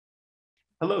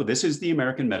Hello, this is the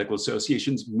American Medical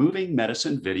Association's Moving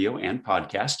Medicine video and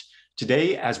podcast.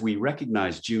 Today, as we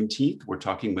recognize Juneteenth, we're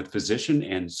talking with physician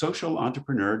and social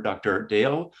entrepreneur, Dr.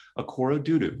 Dale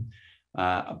Okorodudu,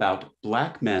 about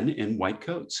Black men in white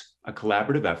coats, a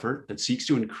collaborative effort that seeks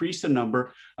to increase the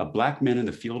number of Black men in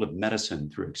the field of medicine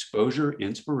through exposure,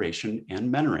 inspiration,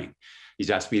 and mentoring.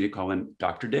 He's asked me to call him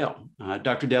Dr. Dale.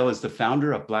 Dr. Dale is the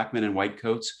founder of Black Men in White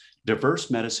Coats,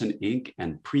 Diverse Medicine, Inc.,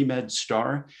 and Pre-Med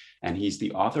Star, and he's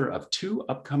the author of 2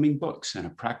 upcoming books and a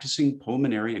practicing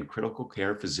pulmonary and critical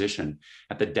care physician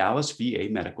at the Dallas VA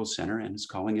Medical Center and is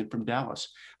calling in from Dallas.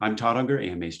 I'm Todd Unger,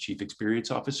 AMA's Chief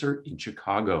Experience Officer in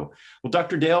Chicago. Well,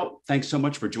 Dr. Dale, thanks so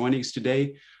much for joining us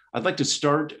today. I'd like to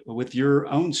start with your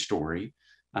own story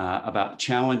about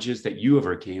challenges that you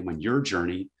overcame on your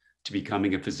journey to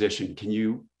becoming a physician. Can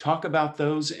you talk about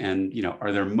those? And,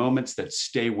 are there moments that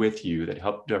stay with you that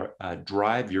help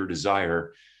drive your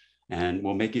desire and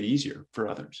will make it easier for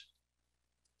others?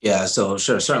 Yeah, so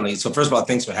sure, certainly. So first of all,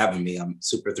 thanks for having me. I'm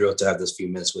super thrilled to have this few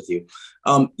minutes with you.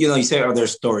 You say, are there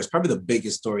stories? Probably the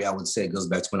biggest story I would say goes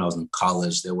back to when I was in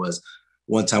college. There was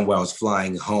one time where I was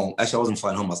flying home. Actually, I wasn't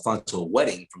flying home. I was flying to a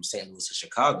wedding from St. Louis to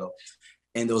Chicago.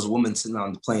 And there was a woman sitting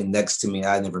on the plane next to me.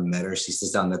 I never met her. She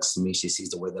sits down next to me. She sees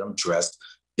the way that I'm dressed,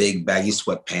 big baggy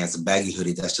sweatpants, a baggy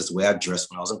hoodie. That's just the way I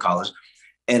dressed when I was in college.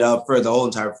 And for the whole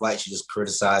entire flight, she just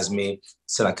criticized me,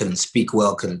 said I couldn't speak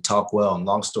well, couldn't talk well. And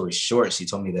long story short, she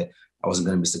told me that I wasn't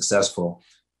going to be successful.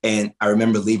 And I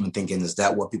remember leaving thinking, is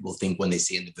that what people think when they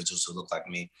see individuals who look like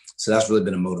me? So that's really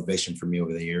been a motivation for me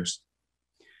over the years.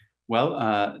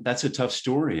 Well, that's a tough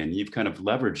story. And you've kind of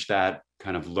leveraged that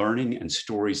kind of learning and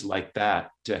stories like that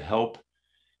to help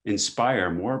inspire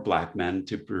more Black men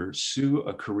to pursue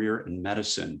a career in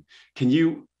medicine. Can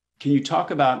you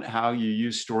talk about how you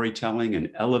use storytelling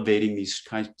and elevating these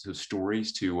kinds of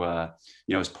stories to, as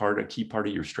a key part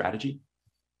of your strategy?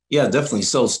 Yeah, definitely.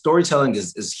 So storytelling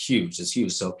is huge. It's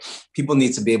huge. So people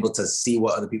need to be able to see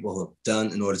what other people have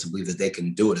done in order to believe that they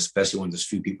can do it, especially when there's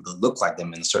few people that look like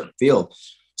them in a certain field.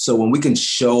 So when we can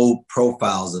show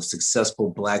profiles of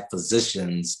successful Black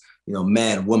physicians,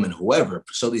 man, woman, whoever,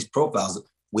 show these profiles,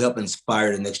 we help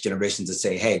inspire the next generation to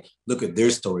say, hey, look at their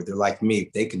story. They're like me.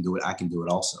 If they can do it, I can do it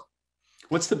also.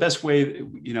 What's the best way,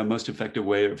 most effective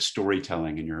way of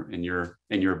storytelling in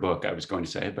your book, I was going to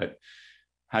say, but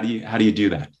how do you do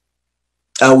that?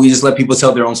 We just let people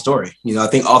tell their own story. I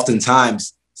think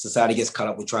oftentimes society gets caught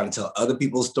up with trying to tell other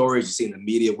people's stories. You see in the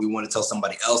media, we want to tell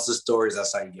somebody else's stories.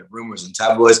 That's how you get rumors and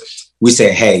tabloids. We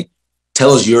say, hey,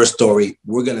 tell us your story.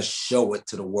 We're going to show it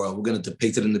to the world. We're going to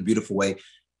depict it in a beautiful way,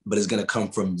 but it's going to come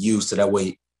from you. So that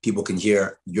way people can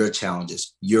hear your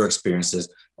challenges, your experiences,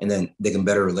 and then they can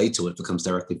better relate to it if it comes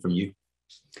directly from you.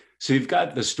 So you've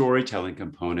got the storytelling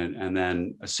component, and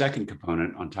then a second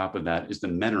component on top of that is the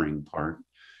mentoring part.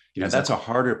 That's a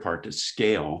harder part to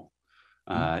scale.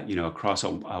 Across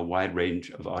a wide range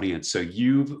of audience. So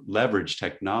you've leveraged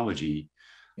technology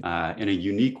in a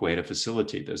unique way to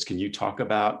facilitate this. Can you talk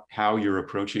about how you're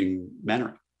approaching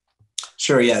mentoring?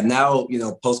 Sure. Yeah. Now,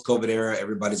 post-COVID era,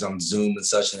 everybody's on Zoom and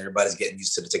such, and everybody's getting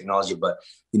used to the technology. But,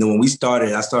 when I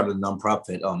started a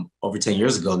nonprofit over 10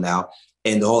 years ago now,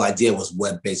 and the whole idea was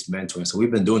web-based mentoring. So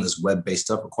we've been doing this web-based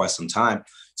stuff for quite some time.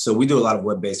 So we do a lot of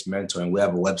web-based mentoring. We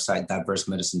have a website,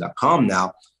 diversemedicine.com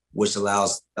now, which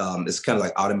allows, it's kind of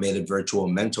like automated virtual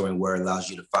mentoring where it allows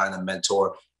you to find a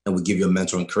mentor and we give you a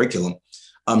mentoring curriculum.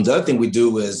 The other thing we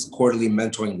do is quarterly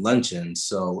mentoring luncheons.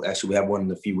 So actually we have one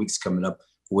in a few weeks coming up.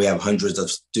 We have hundreds of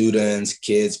students,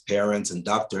 kids, parents, and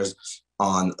doctors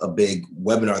on a big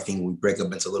webinar thing. We break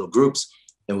up into little groups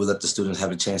and we let the students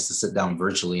have a chance to sit down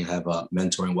virtually and have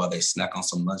mentoring while they snack on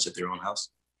some lunch at their own house.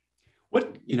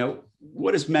 What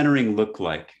does mentoring look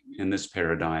like in this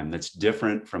paradigm that's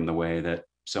different from the way that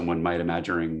someone might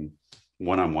imagine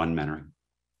one-on-one mentoring?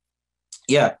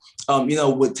 Yeah.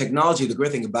 With technology, the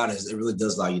great thing about it is it really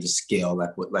does allow you to scale,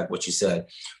 like what you said.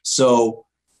 So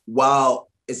while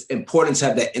it's important to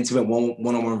have that intimate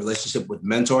one-on-one relationship with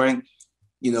mentoring,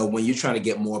 when you're trying to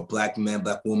get more Black men,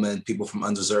 Black women, people from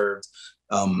underserved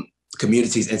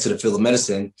communities into the field of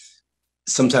medicine,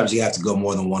 sometimes you have to go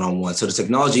more than one-on-one. So the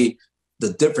technology,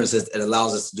 the difference is it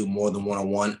allows us to do more than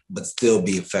one-on-one, but still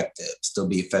be effective. So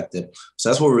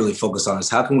that's what we're really focused on, is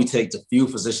how can we take the few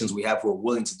physicians we have who are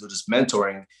willing to do this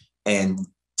mentoring and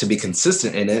to be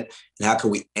consistent in it, and how can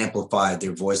we amplify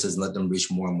their voices and let them reach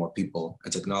more and more people?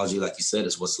 And technology, like you said,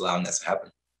 is what's allowing that to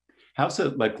happen. How's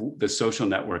the social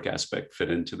network aspect fit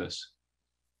into this?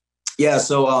 Yeah,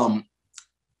 so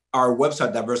our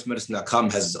website,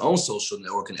 diversemedicine.com, has its own social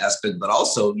networking aspect, but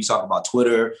also you talk about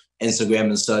Twitter, Instagram,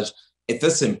 and such. It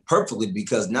fits in perfectly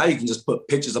because now you can just put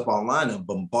pictures up online and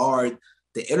bombard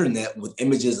the internet with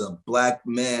images of Black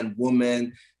men,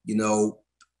 women, you know,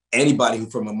 anybody who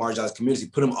from a marginalized community,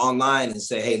 put them online and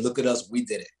say, hey, look at us, we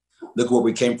did it. Look where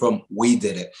we came from, we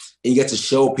did it. And you get to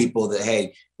show people that,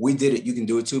 hey, we did it, you can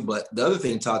do it too. But the other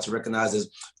thing, Todd, to recognize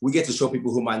is we get to show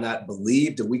people who might not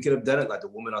believe that we could have done it, like the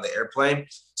woman on the airplane.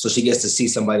 So she gets to see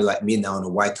somebody like me now in a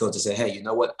white coat to say, hey, you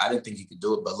know what? I didn't think you could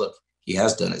do it, but look, he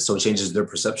has done it. So it changes their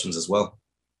perceptions as well.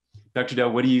 Dr.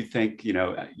 Dale, what do you think,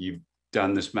 you've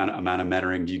done this amount of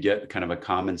mentoring, do you get kind of a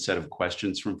common set of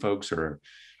questions from folks or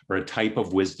a type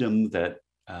of wisdom that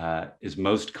is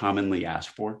most commonly asked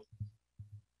for?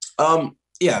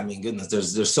 Yeah, I mean, goodness,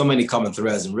 there's so many common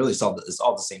threads, and really it's all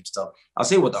the same stuff. I'll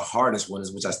say what the hardest one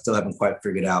is, which I still haven't quite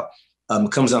figured out.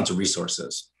 It comes down to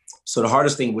resources. So the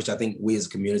hardest thing, which I think we as a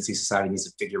community, society needs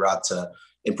to figure out to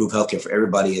improve healthcare for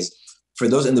everybody, is for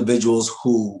those individuals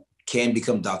who can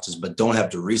become doctors but don't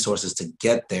have the resources to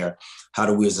get there. How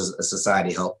do we as a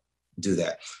society help do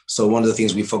that? So one of the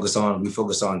things we focus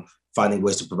on finding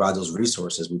ways to provide those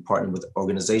resources. We partner with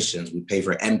organizations. We pay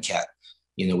for MCAT.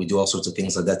 We do all sorts of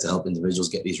things like that to help individuals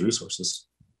get these resources.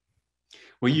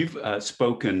 Well, you've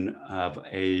spoken of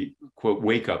a, quote,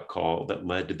 wake-up call that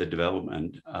led to the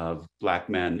development of Black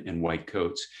men in white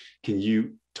coats. Can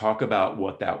you talk about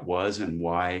what that was and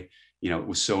why, it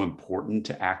was so important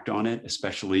to act on it,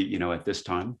 especially, at this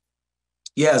time?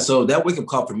 Yeah, so that wake-up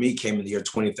call for me came in the year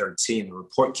 2013. A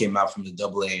report came out from the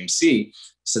AAMC,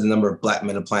 said the number of Black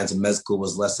men applying to med school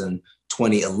was less in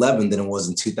 2011 than it was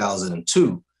in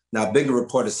 2002. Now, a bigger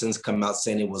report has since come out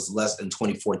saying it was less in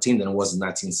 2014 than it was in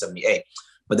 1978.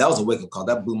 But that was a wake-up call.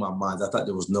 That blew my mind. I thought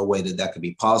there was no way that could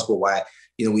be possible. Why,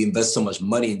 we invest so much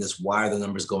money in this. Why are the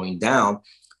numbers going down?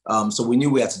 So we knew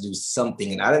we had to do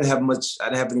something. And I didn't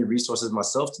have any resources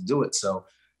myself to do it. So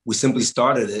we simply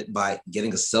started it by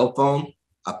getting a cell phone.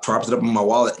 I propped it up in my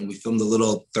wallet and we filmed a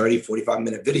little 30,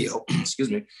 45-minute video.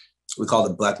 Excuse me. We called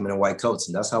it Black Men in White Coats.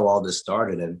 And that's how all this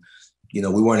started. And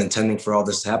we weren't intending for all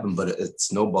this to happen, but it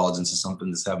snowballed into something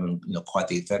that's having, quite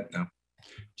the effect now.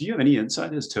 Do you have any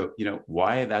insight as to,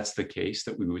 why that's the case,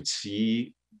 that we would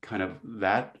see kind of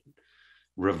that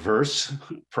reverse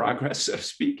progress, so to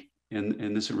speak,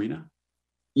 in this arena?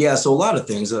 Yeah, so a lot of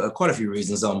things, quite a few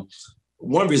reasons.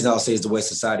 One reason I'll say is the way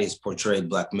society has portrayed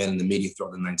Black men in the media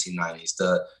throughout the 1990s.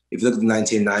 If you look at the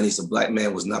 1990s, the Black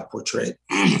man was not portrayed,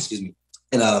 excuse me,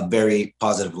 in a very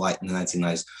positive light in the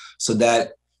 1990s. So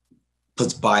that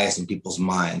puts bias in people's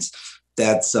minds.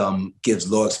 That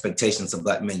gives low expectations of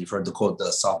Black men. You've heard the quote,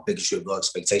 the soft bigotry of low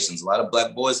expectations. A lot of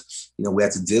Black boys, we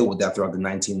had to deal with that throughout the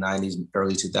 1990s,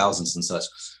 early 2000s and such.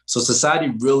 So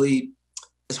society really,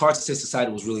 it's hard to say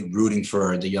society was really rooting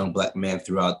for the young Black man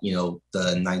throughout, the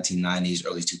 1990s,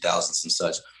 early 2000s and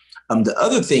such. The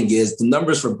other thing is the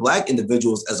numbers for Black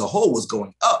individuals as a whole was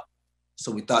going up.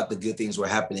 So we thought the good things were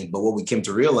happening. But what we came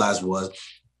to realize was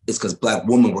it's because Black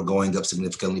women were going up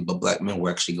significantly, but Black men were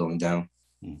actually going down.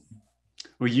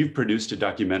 Well, you've produced a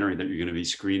documentary that you're going to be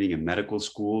screening in medical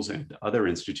schools and other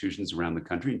institutions around the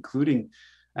country, including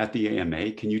at the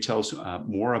AMA. Can you tell us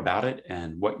more about it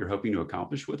and what you're hoping to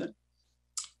accomplish with it?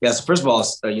 Yeah, so first of all,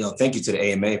 thank you to the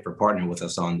AMA for partnering with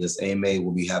us on this. AMA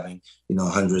will be having,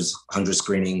 hundreds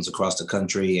screenings across the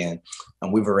country. And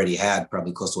we've already had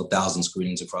probably close to 1,000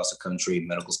 screenings across the country,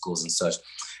 medical schools and such.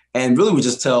 And really, we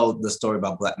just tell the story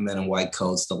about Black men in white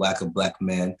coats, the lack of Black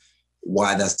men,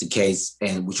 why that's the case.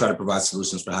 And we try to provide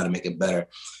solutions for how to make it better.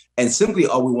 And simply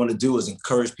all we want to do is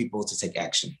encourage people to take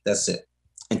action. That's it.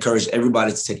 Encourage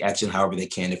everybody to take action however they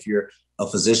can. If you're a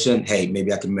physician, hey,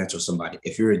 maybe I can mentor somebody.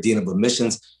 If you're a dean of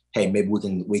admissions, hey, maybe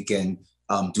we can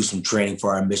do some training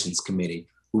for our admissions committee.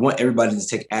 We want everybody to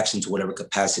take action to whatever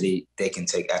capacity they can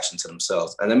take action to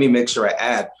themselves. And let me make sure I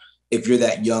add, if you're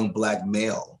that young Black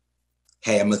male,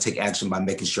 hey, I'm gonna take action by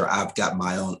making sure I've got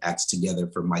my own acts together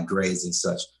for my grades and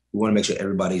such. We want to make sure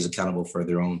everybody's accountable for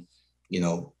their own,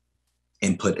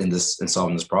 input in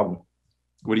solving this problem.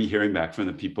 What are you hearing back from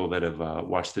the people that have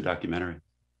watched the documentary?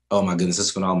 Oh my goodness,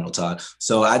 it's phenomenal, Todd.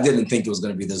 So I didn't think it was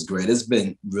going to be this great. It's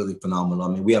been really phenomenal. I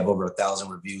mean, we have over 1,000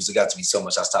 reviews. It got to be so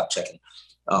much I stopped checking.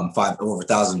 Over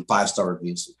 1,000 5-star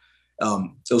reviews.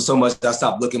 So much I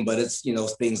stopped looking, but it's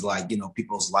things like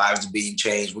people's lives are being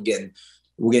changed. We're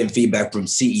getting feedback from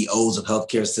CEOs of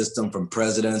healthcare system, from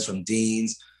presidents, from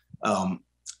deans.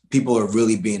 People are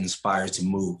really being inspired to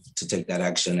move, to take that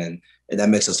action. And that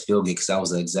makes us feel good because that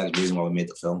was the exact reason why we made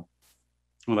the film.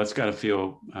 Well, that's got to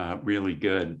feel really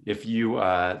good. If you,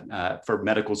 for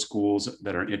medical schools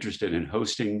that are interested in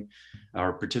hosting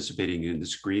or participating in the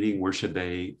screening, where should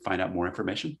they find out more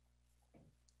information?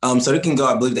 So they can go,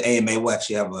 I believe the AMA will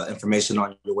actually have information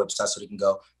on your website, so they can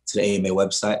go to the AMA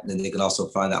website. And then they can also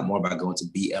find out more by going to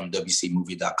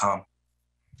bmwcmovie.com.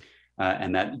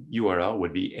 And that URL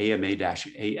would be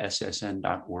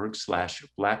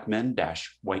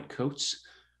ama-assn.org/blackmen-whitecoats.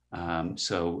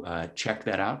 So check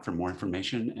that out for more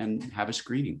information and have a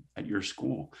screening at your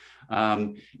school.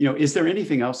 Is there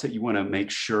anything else that you want to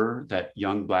make sure that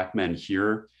young Black men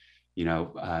hear,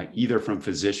 either from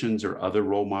physicians or other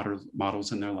role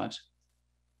models in their lives?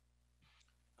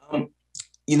 I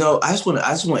just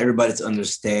want everybody to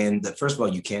understand that, first of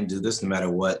all, you can do this no matter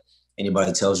what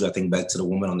anybody tells you. I think back to the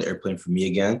woman on the airplane for me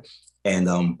again.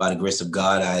 And by the grace of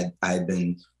God, I had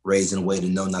been raised in a way to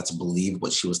know not to believe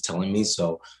what she was telling me.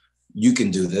 So you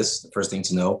can do this, the first thing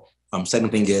to know.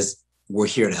 Second thing is, we're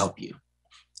here to help you.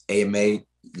 AMA,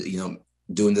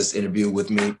 doing this interview with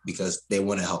me because they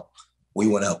want to help. We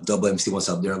want to help. WMC wants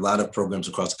to help. There are a lot of programs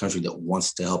across the country that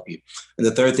wants to help you. And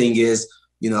the third thing is,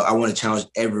 I want to challenge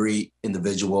every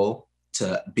individual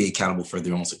to be accountable for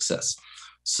their own success.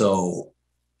 So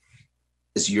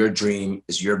it's your dream,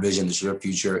 it's your vision, it's your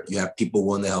future. You have people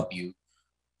willing to help you.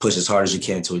 Push as hard as you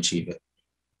can to achieve it.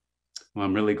 Well,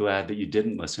 I'm really glad that you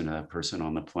didn't listen to that person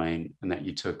on the plane and that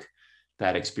you took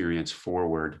that experience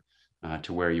forward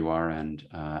to where you are and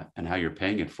how you're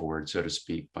paying it forward, so to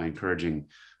speak, by encouraging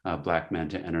Black men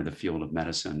to enter the field of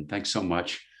medicine. Thanks so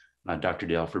much, Dr.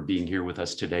 Dale, for being here with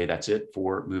us today. That's it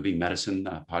for Moving Medicine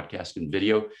podcast and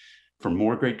video. For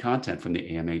more great content from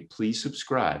the AMA, please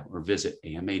subscribe or visit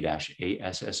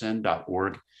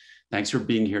ama-assn.org. Thanks for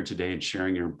being here today and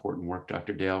sharing your important work,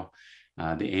 Dr. Dale.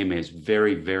 The AMA is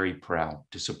very, very proud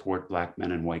to support Black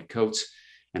men in white coats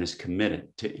and is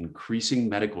committed to increasing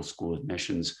medical school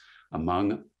admissions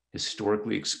among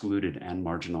historically excluded and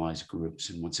marginalized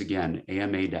groups. And once again,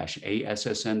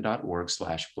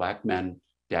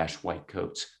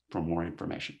 ama-assn.org/blackmen-whitecoats for more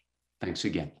information. Thanks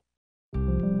again.